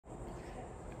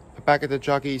Back at the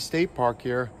Jockey State Park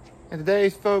here. And today,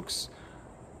 folks,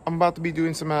 I'm about to be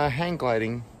doing some hang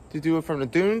gliding to do it from the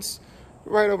dunes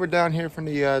right over down here from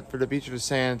the for the beach of the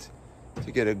sand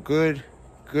to get a good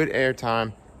air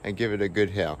time and give it a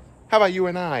good hail. How about you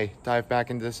and I dive back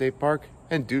into the state park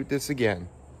and do this again?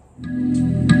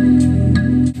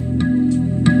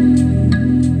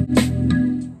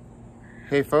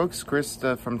 Hey folks, Chris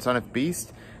from Son of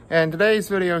Beast. And today's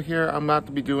video here, I'm about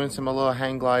to be doing some a little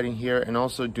hang gliding here and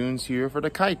also dunes here for the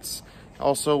kites.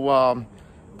 Also,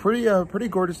 pretty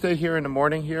gorgeous day here in the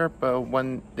morning here, but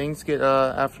when things get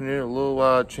afternoon, a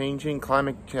little changing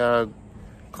climate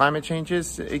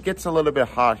changes, it gets a little bit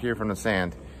hot here from the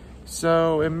sand.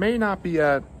 So it may not be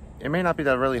that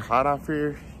really hot out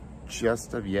here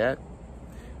just of yet,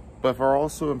 but for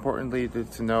also importantly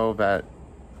to know that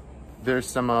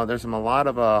there's a lot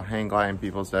of hang gliding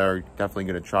people that are definitely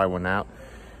going to try one out.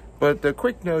 But the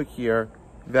quick note here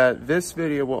that this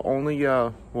video will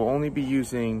only be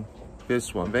using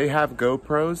this one. They have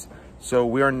GoPros, so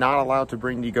we are not allowed to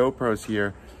bring the GoPros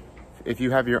here if you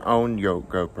have your own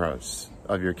GoPros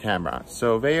of your camera.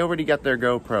 So they already got their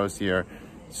GoPros here,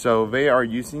 so they are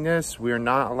using this. We are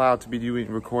not allowed to be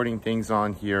recording things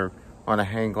on here on the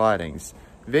hang glidings.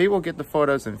 They will get the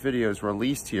photos and videos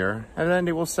released here, and then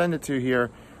they will send it to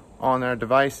here on their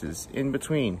devices in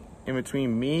between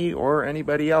me or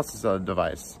anybody else's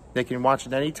device. They can watch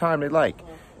it anytime they like.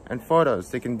 And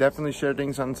photos, they can definitely share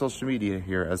things on social media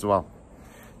here as well.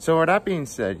 So with that being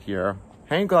said here,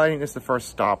 hang gliding is the first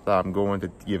stop that I'm going to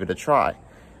give it a try.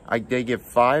 They give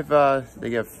five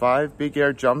big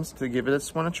air jumps to give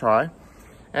this one a try.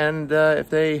 And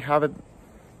if they have the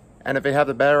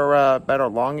better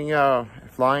longing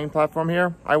flying platform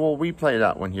here, I will replay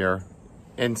that one here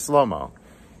in slow-mo,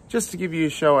 just to give you a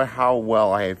show of how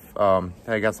well I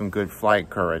got some good flight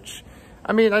courage.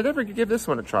 I mean, I never could give this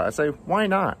one a try. I say, why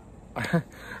not?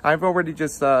 I've already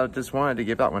just wanted to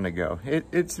give that one a go.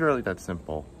 It's really that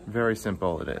simple. Very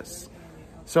simple it is.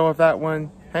 So with that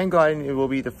one, hang gliding, it will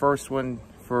be the first one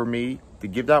for me to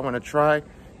give that one a try,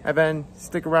 and then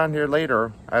stick around here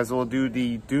later as we'll do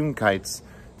the dune kites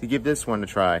to give this one a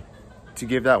try, to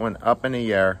give that one up in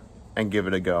the air and give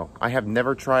it a go. I have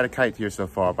never tried a kite here so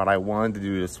far, but I wanted to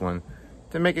do this one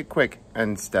to make it quick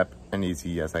and step and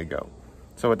easy as I go.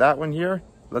 So with that one here,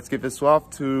 let's give this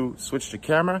off to switch the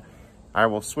camera. I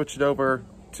will switch it over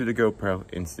to the GoPro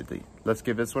instantly. Let's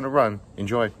give this one a run.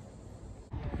 Enjoy.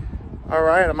 All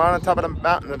right, I'm on top of the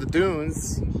mountain of the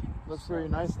dunes. Looks very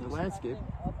nice in the landscape.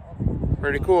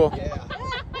 Pretty cool.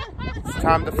 It's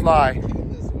time to fly.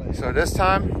 So this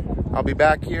time, I'll be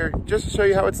back here just to show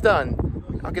you how it's done.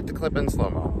 I'll get the clip in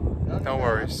slow-mo. No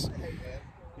worries.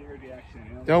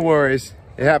 No worries.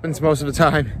 It happens most of the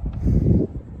time.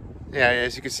 Yeah,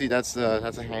 as you can see, that's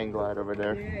a hang glide over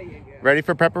there. Ready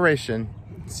for preparation.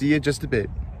 See you in just a bit.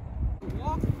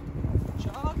 Walk,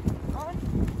 jog, run.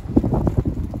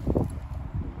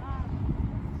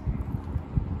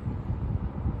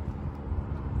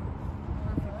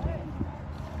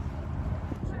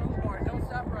 Don't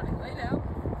stop running. Lay down.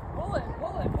 Pull it.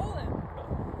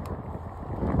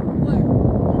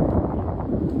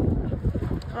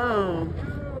 Oh.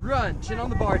 Run. Chin on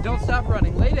the bar. Don't stop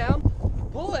running. Lay down.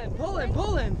 Pull in. Flare.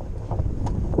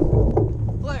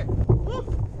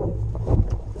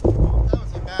 That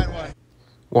was a bad one.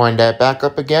 Wind that back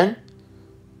up again.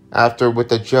 After with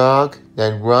the jog,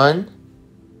 then run.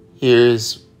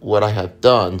 Here's what I have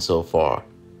done so far.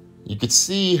 You can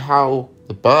see how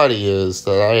the body is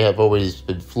that I have always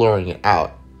been flooring it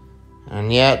out.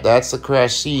 And yet, that's the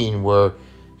crash scene where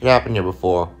it happened here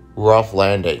before. Rough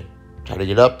landing. Try to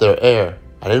get up there air.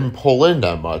 I didn't pull in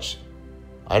that much.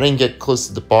 I didn't get close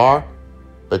to the bar,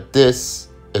 but this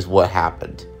is what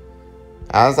happened.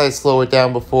 As I slowed it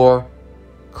down before,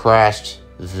 crashed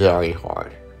very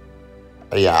hard.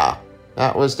 Yeah,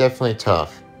 that was definitely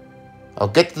tough. I'll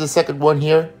get to the second one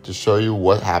here to show you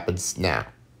what happens now.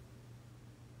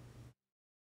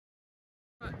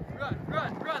 Run.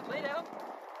 Lay down.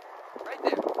 Right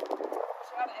there.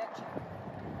 Shout at you.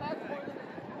 That's more than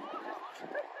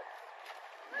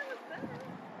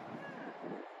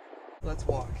Let's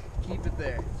walk. Keep it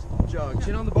there. Jog.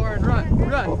 Chin on the bar and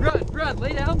run.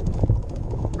 Lay down.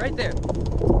 Right there.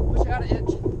 Push out an inch.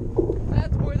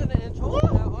 That's more than an inch. Hold it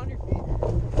out on your feet.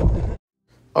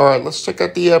 Alright, let's check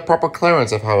out the proper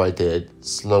clearance of how I did.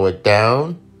 Slow it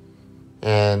down.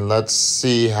 And let's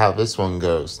see how this one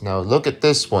goes. Now look at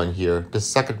this one here, the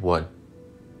second one.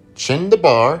 Chin the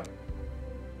bar.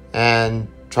 And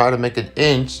try to make an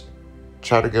inch.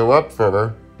 Try to go up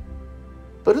further.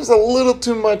 But it's a little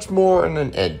too much more than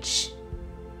an inch.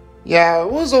 Yeah,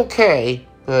 it was okay,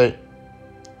 but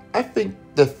I think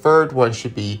the third one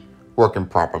should be working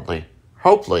properly.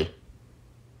 Hopefully.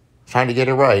 Trying to get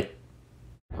it right.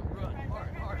 Run,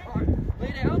 hard.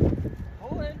 Lay down,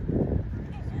 pull in,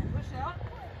 push out,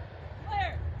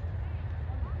 flare.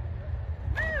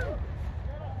 Woo!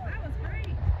 That was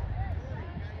great.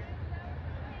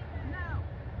 No.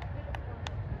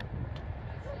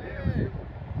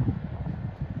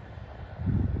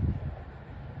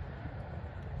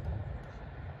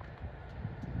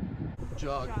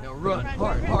 Jog. Now run,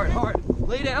 hard.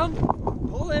 Lay down,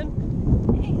 pull in,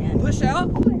 push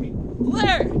out,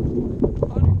 flare.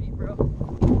 On your feet,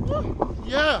 bro.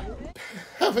 Yeah.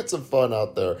 Having some fun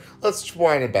out there. Let's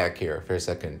wind it back here for a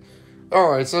second.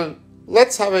 Alright, so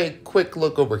let's have a quick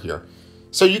look over here.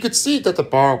 So you could see that the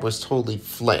bar was totally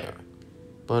flared.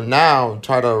 But now,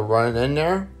 try to run in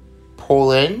there.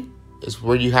 Pull in is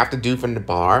what you have to do from the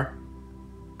bar.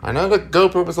 I know the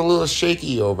GoPro was a little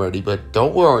shaky already, but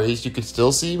don't worry, you can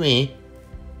still see me.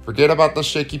 Forget about the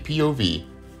shaky POV.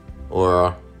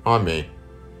 Or on me.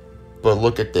 But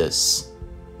look at this.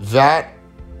 That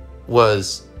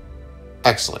was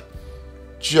excellent.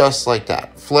 Just like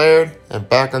that. Flared and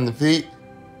back on the feet.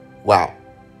 Wow.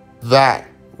 That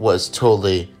was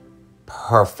totally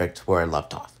perfect where I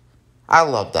left off. I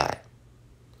love that.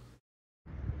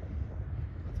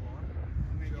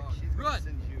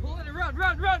 Run, pull in and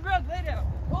run. Lay down,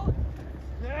 pull it.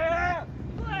 Yeah,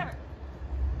 flare.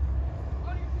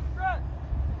 On your feet, run.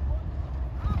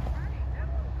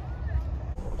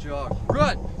 Jog,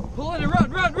 run, pull in and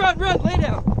run. Lay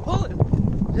down, pull it.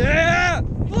 Yeah,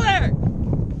 flare.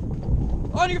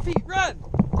 On your feet, run.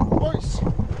 Nice.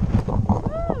 Woo,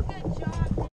 good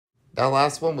job. That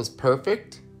last one was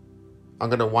perfect. I'm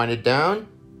going to wind it down.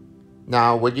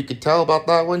 Now, what you could tell about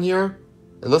that one here,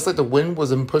 it looks like the wind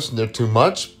wasn't pushing it too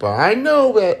much, but I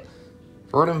know that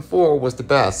Vernon 4 was the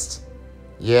best.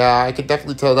 Yeah, I could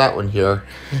definitely tell that one here.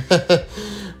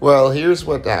 Well, here's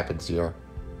what happens here.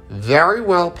 Very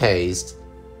well paced,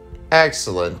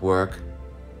 excellent work,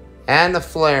 and a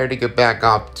flare to get back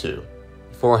up to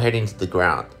before heading to the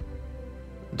ground.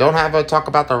 Don't have a talk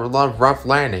about the rough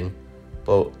landing,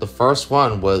 but the first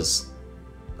one was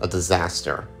a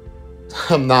disaster.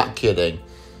 I'm not kidding.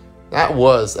 That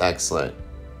was excellent.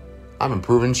 I'm a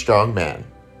proven strong man.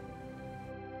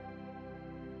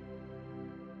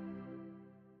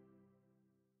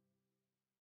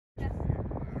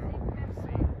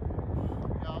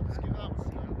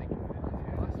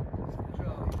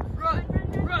 Run.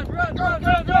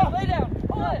 Go. Lay down,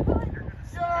 pull it.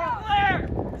 Flare.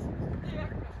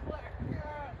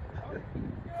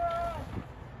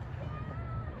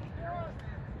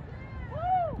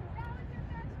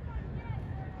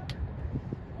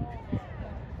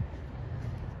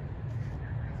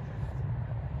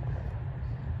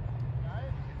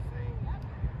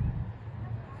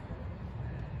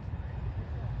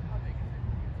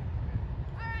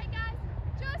 Alright guys,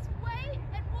 just wait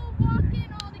and we'll walk in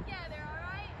all together,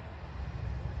 alright?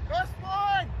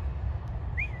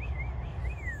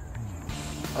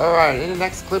 Alright, in the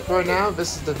next clip right now,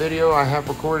 this is the video I have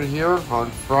recorded here on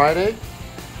Friday.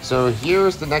 So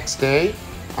here's the next day.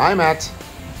 I'm at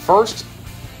First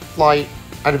Flight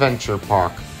Adventure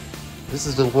Park. This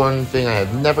is the one thing I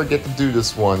have never get to do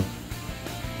this one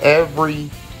every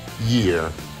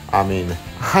year. I mean,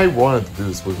 I wanted to do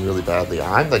this one really badly.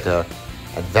 I'm like a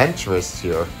adventurous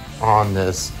here on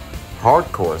this hard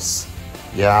course.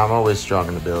 Yeah, I'm always strong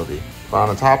in ability. But on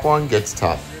the top one, gets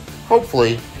tough.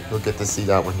 Hopefully, you'll get to see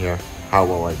that one here, how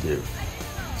well I do.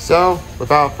 So,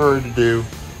 without further ado,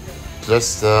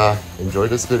 just enjoy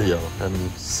this video and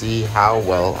see how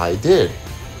well I did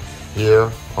here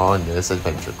on this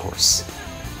adventure course.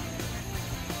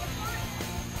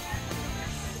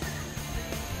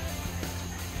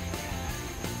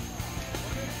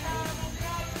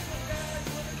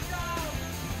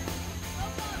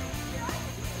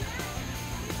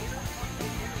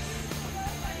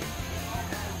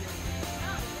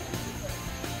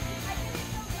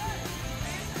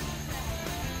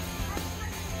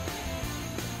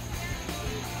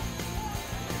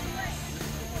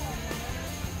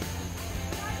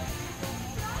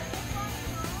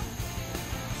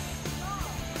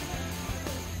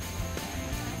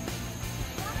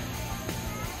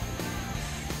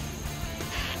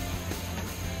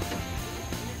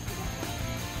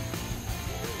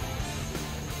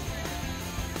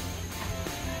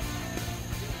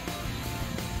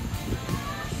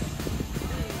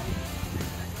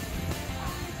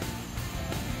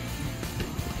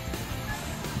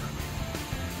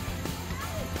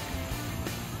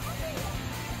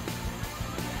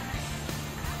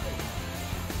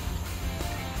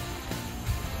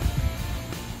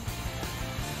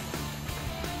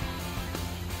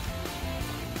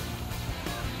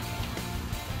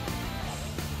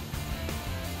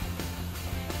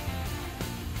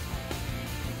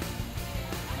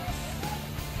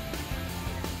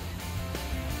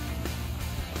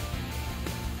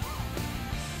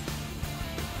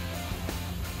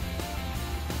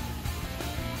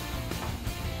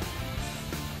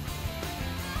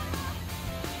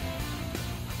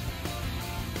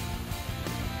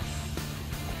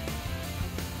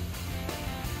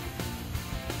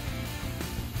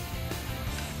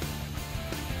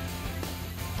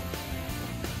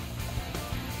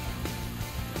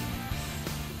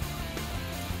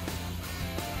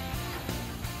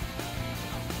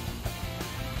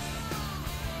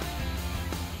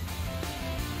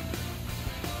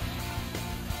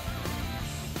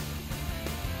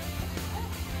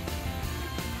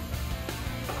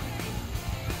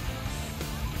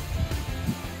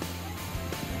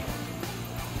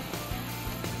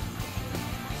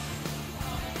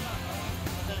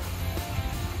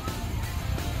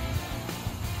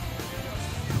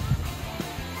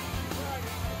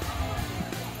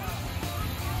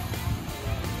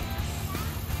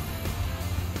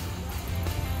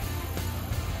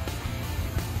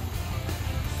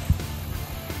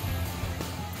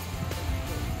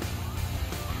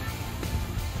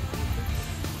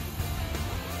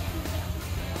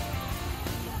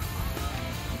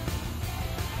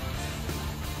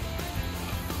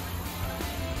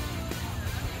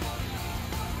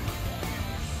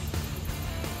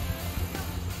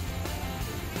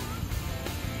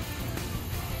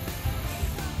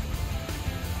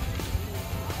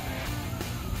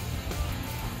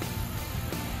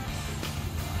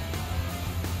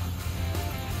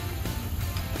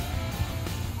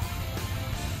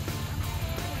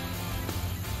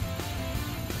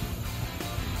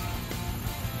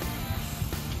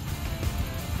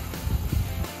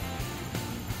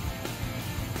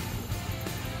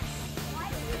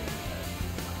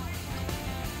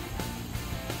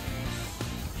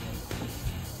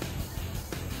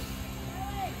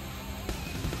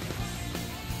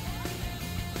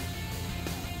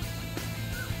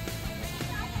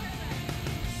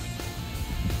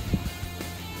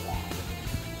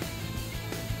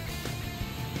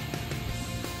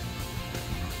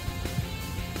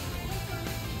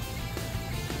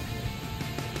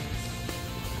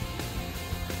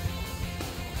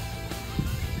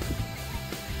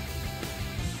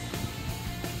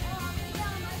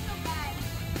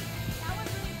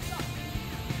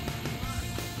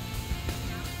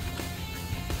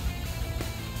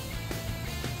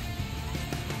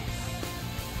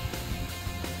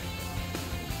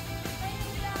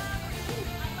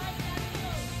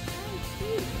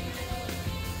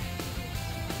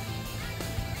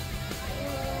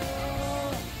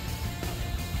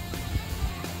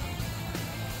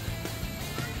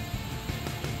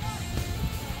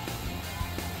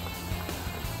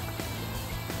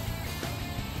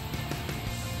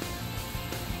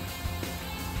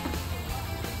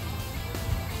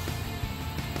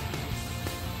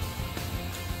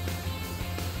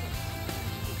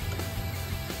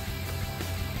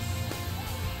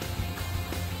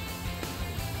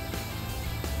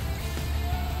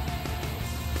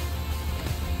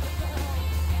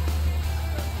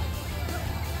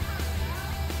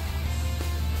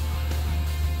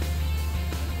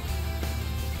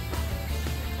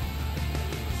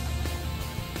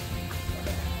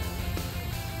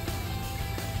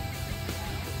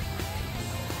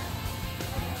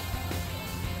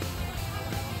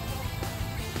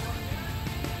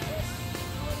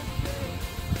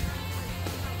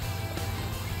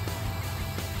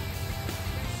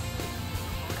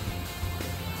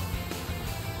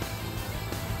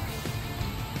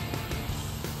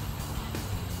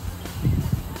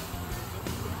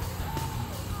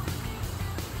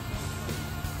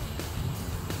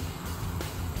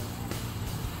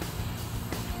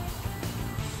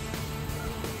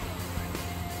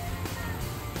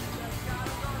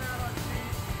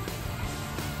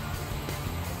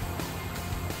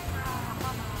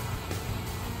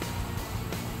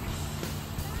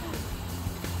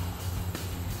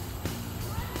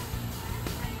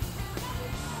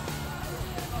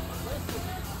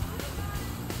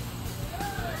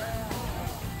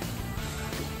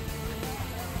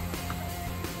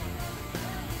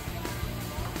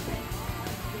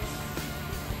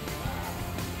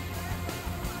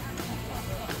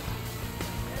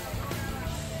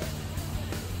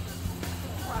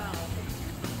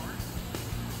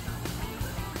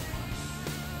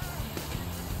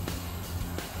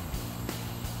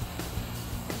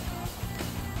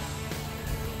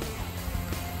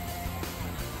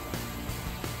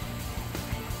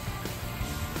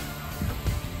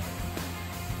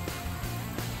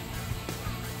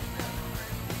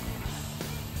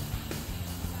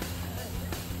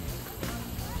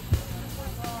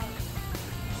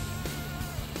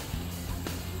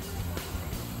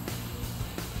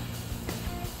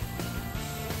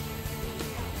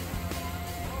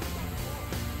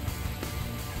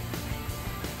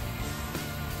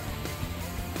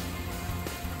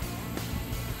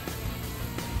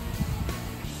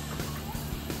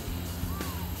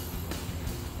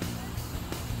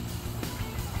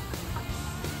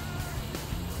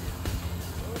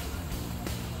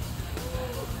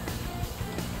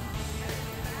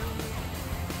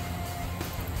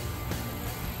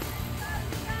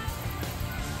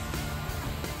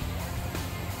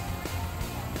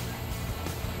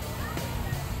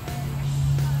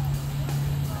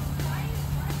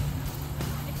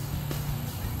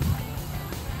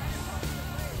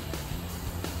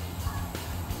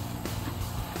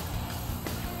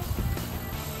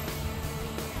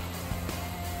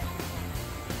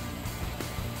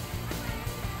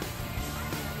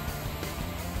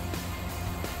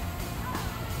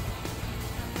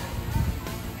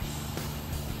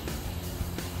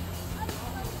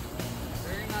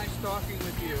 talking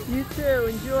with you. You too.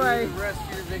 Enjoy. The rest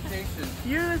of your vacation.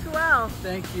 You as well.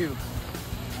 Thank you.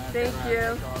 Thank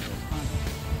you.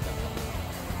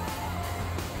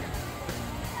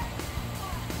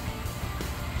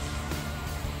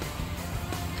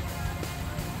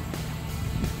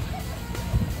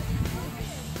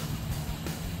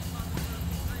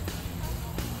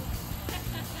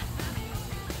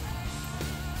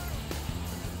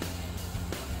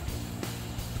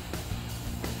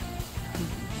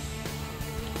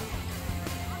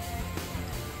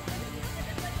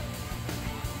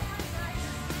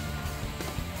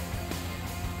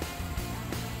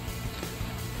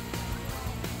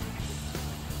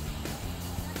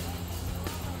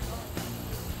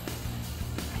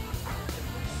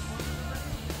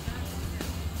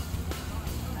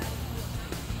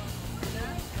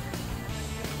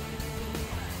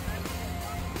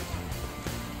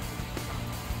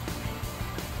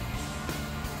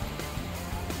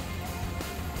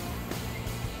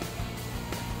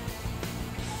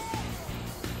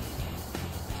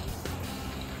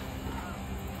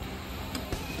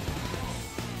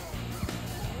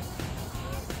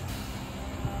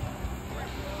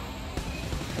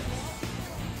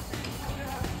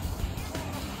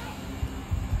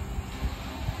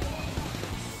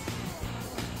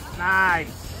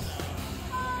 Nice.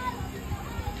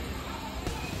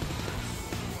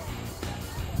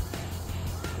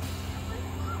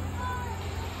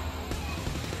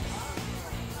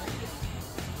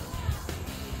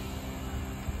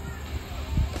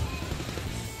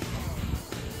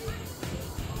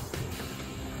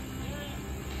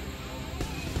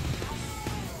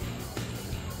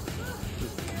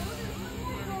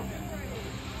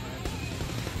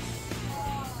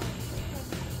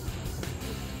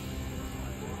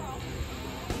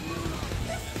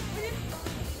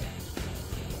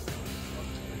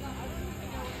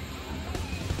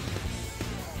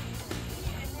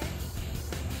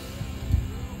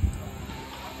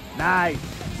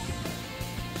 Nice.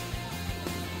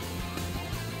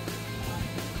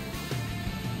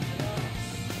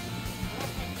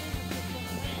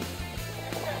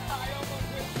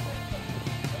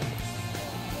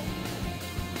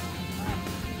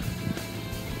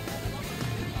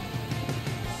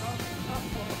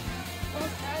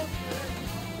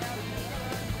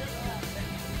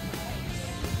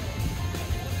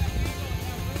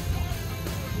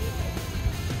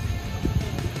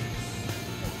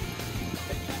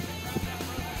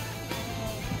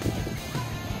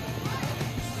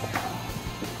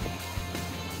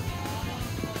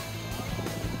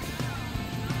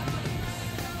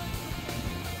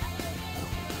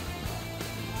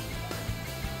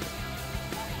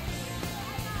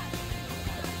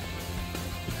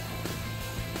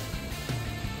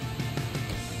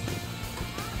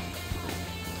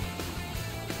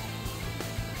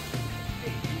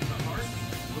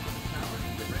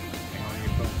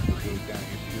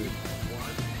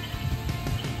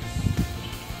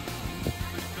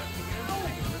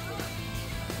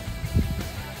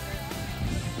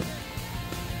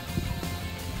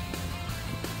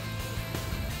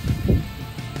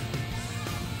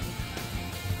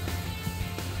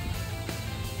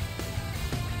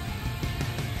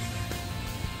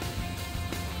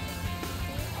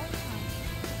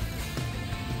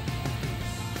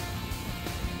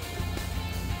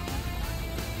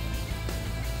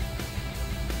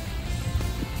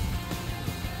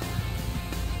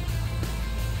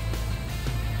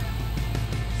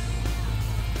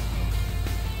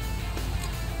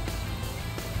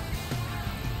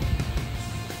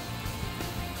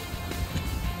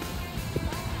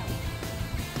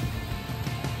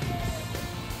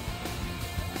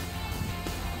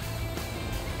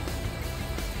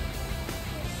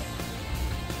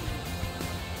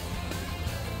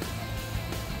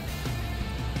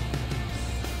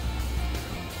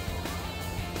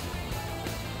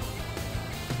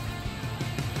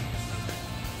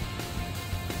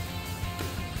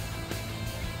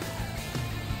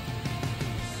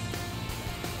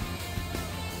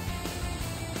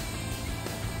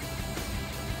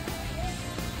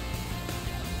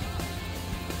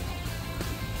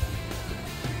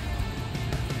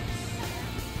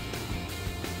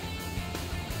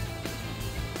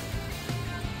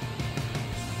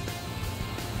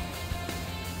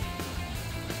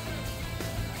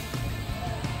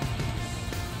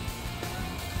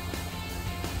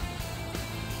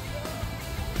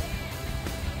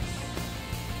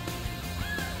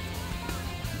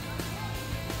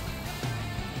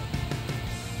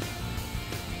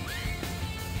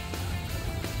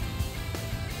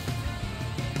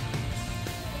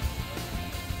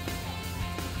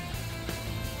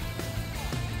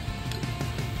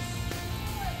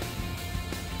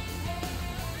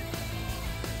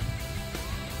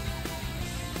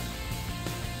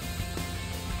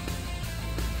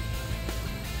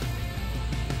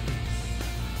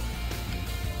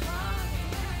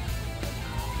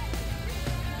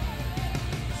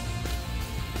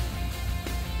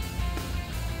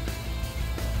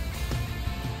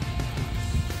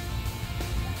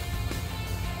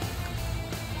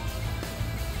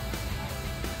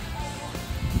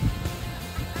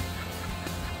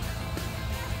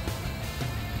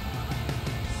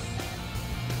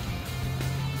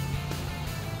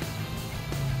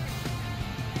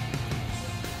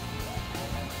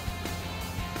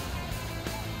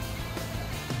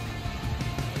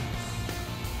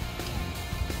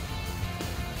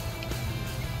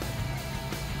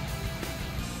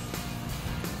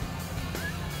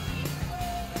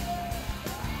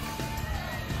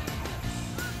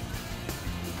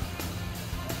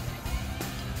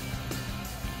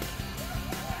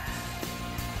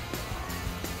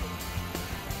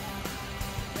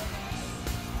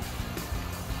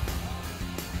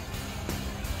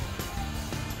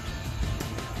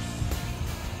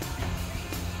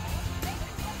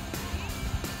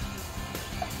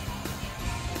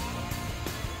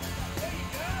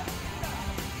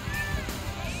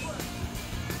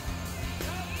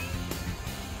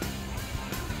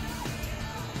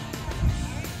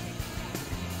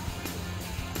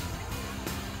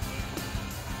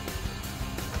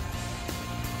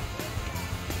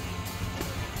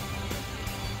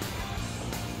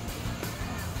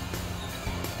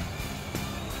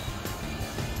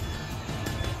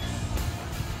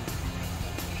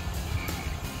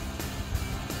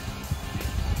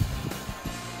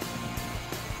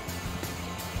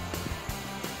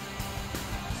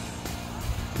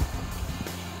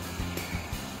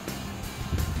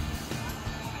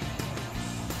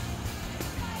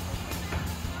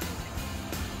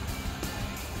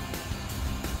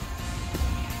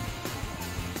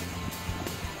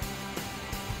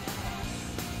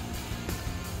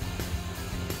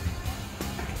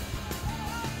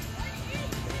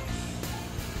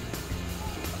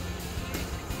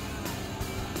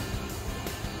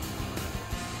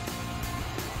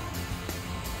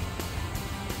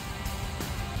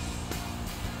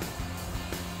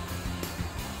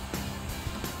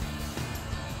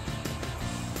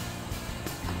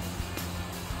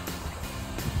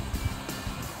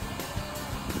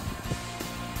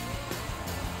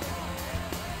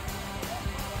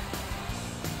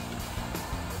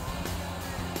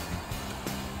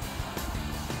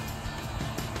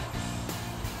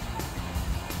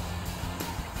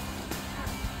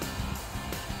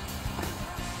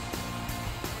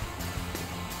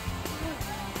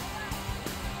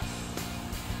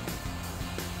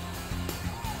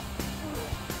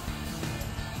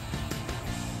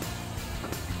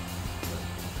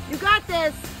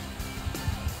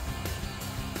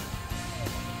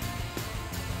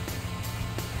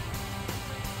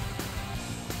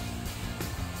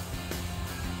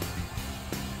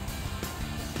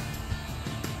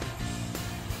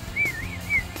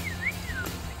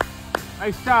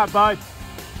 Nice job, bud.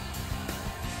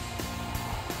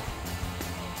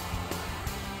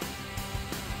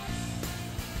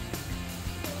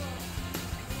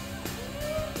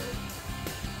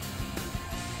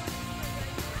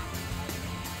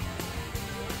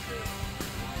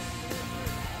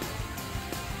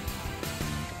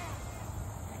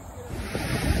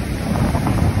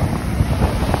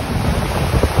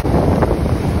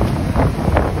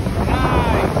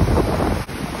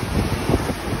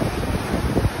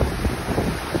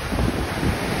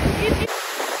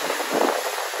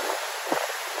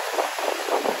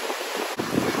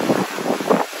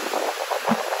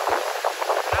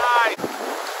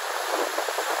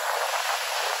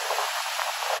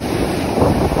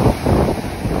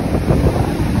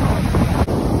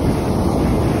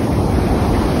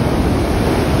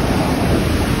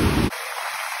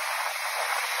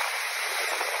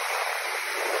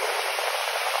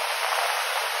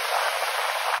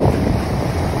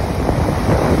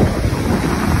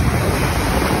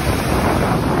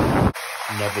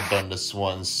 Never done this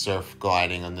one, surf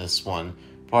gliding on this one.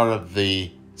 Part of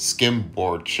the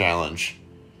skimboard challenge.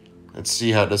 Let's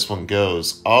see how this one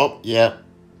goes. Oh, yeah.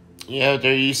 Yeah,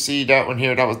 there you see that one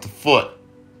here. That was the foot.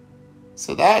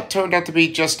 So that turned out to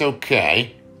be just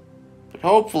okay. But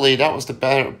hopefully that was the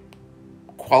better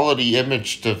quality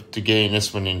image to gain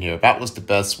this one in here. That was the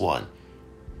best one.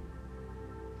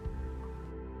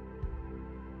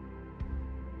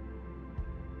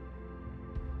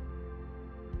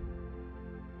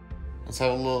 Let's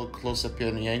have a little close up here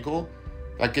on the ankle.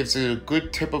 That gives you a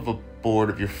good tip of a board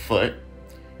of your foot.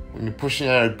 When you're pushing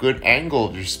at a good angle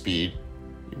of your speed,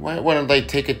 you might want to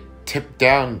take a tip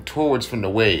down towards from the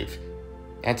wave.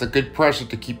 That's a good pressure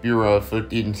to keep your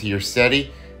foot into your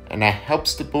steady, and that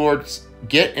helps the boards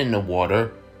get in the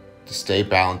water to stay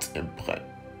balanced and play.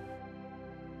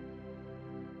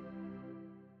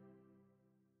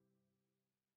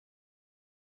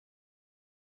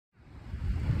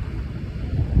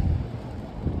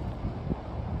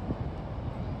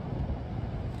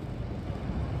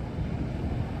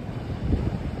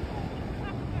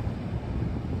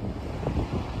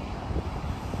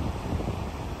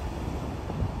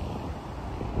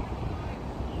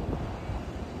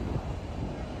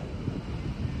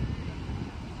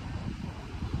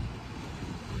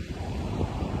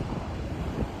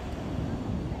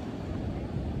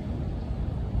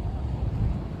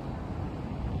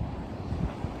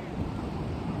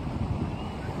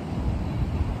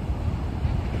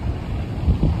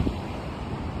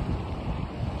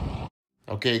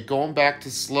 Okay, going back to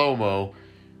slow-mo,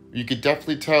 you could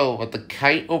definitely tell with the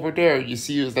kite over there, you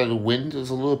see is that the wind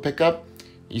was a little pickup.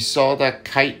 You saw that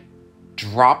kite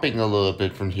dropping a little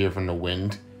bit from here from the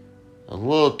wind. A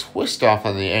little twist off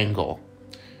on the angle.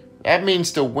 That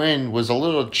means the wind was a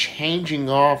little changing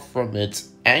off from its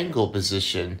angle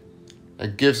position.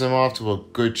 That gives them off to a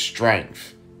good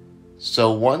strength.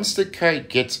 So once the kite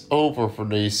gets over from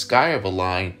the sky over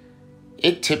line,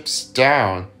 it tips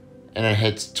down and it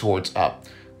heads towards up.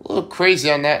 A little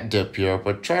crazy on that dip here,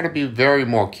 but try to be very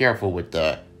more careful with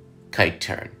the kite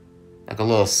turn. Like a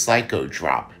little psycho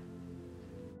drop.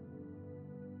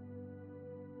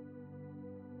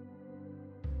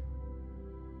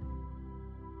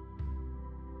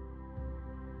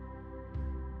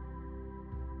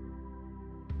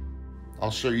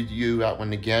 I'll show you that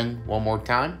one again one more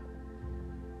time.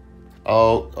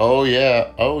 Oh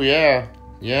yeah,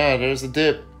 yeah, there's the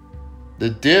dip. The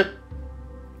dip.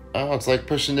 Oh, it's like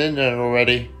pushing in there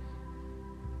already.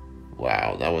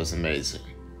 Wow, that was amazing.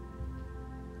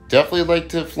 Definitely like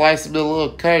to fly some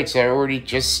little kites. I already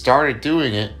just started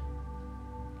doing it.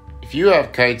 If you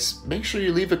have kites, make sure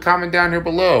you leave a comment down here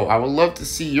below. I would love to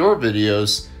see your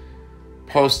videos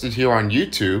posted here on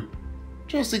YouTube.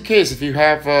 Just in case, if you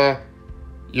have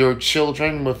your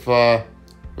children with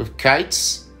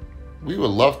kites, we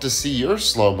would love to see your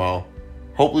slow-mo.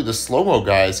 Hopefully the slow-mo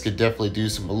guys could definitely do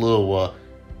some little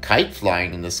kite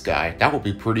flying in the sky. That would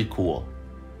be pretty cool.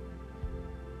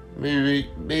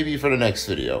 Maybe for the next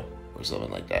video or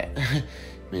something like that.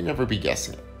 May never be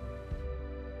guessing it.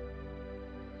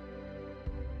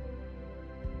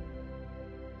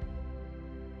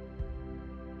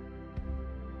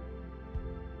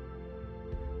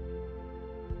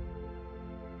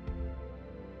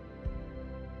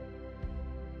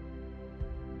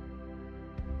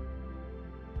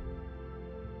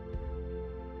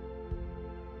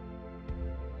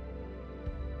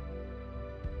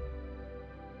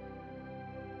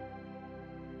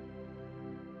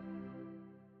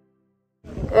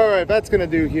 Alright, that's going to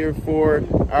do here for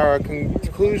our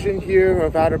conclusion here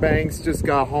of Outer Banks. Just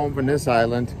got home from this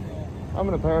island. I'm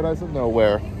in a paradise of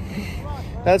nowhere.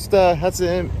 That's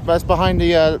behind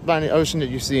the ocean that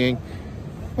you're seeing.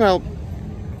 Well,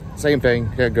 same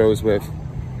thing that goes with.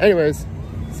 Anyways,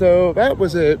 so that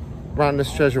was it around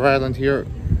this treasure island here,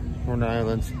 Horn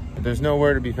Island. But there's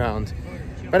nowhere to be found.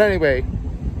 But anyway,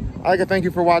 I'd like to thank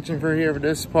you for watching for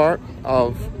this part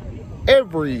of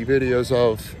every videos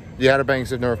of the Outer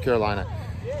Banks of North Carolina.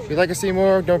 If you'd like to see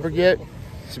more, don't forget,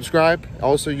 subscribe.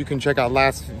 Also, you can check out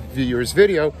last viewer's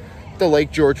video, the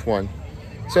Lake George one.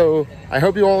 So I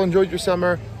hope you all enjoyed your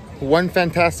summer. One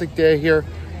fantastic day here.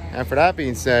 And for that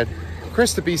being said,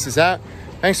 Chris the Beast is out.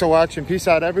 Thanks for watching. Peace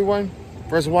out, everyone.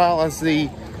 For as well as the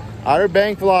Outer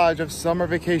Bank Vlog of Summer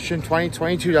Vacation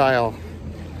 2022 dial.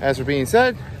 As for being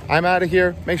said, I'm out of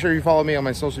here. Make sure you follow me on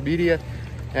my social media.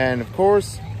 And of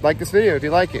course, like this video if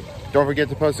you like it. Don't forget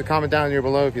to post a comment down here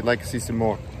below if you'd like to see some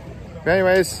more. But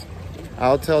anyways,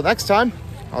 until next time,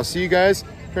 I'll see you guys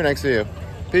for the next video.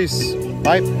 Peace.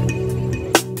 Bye.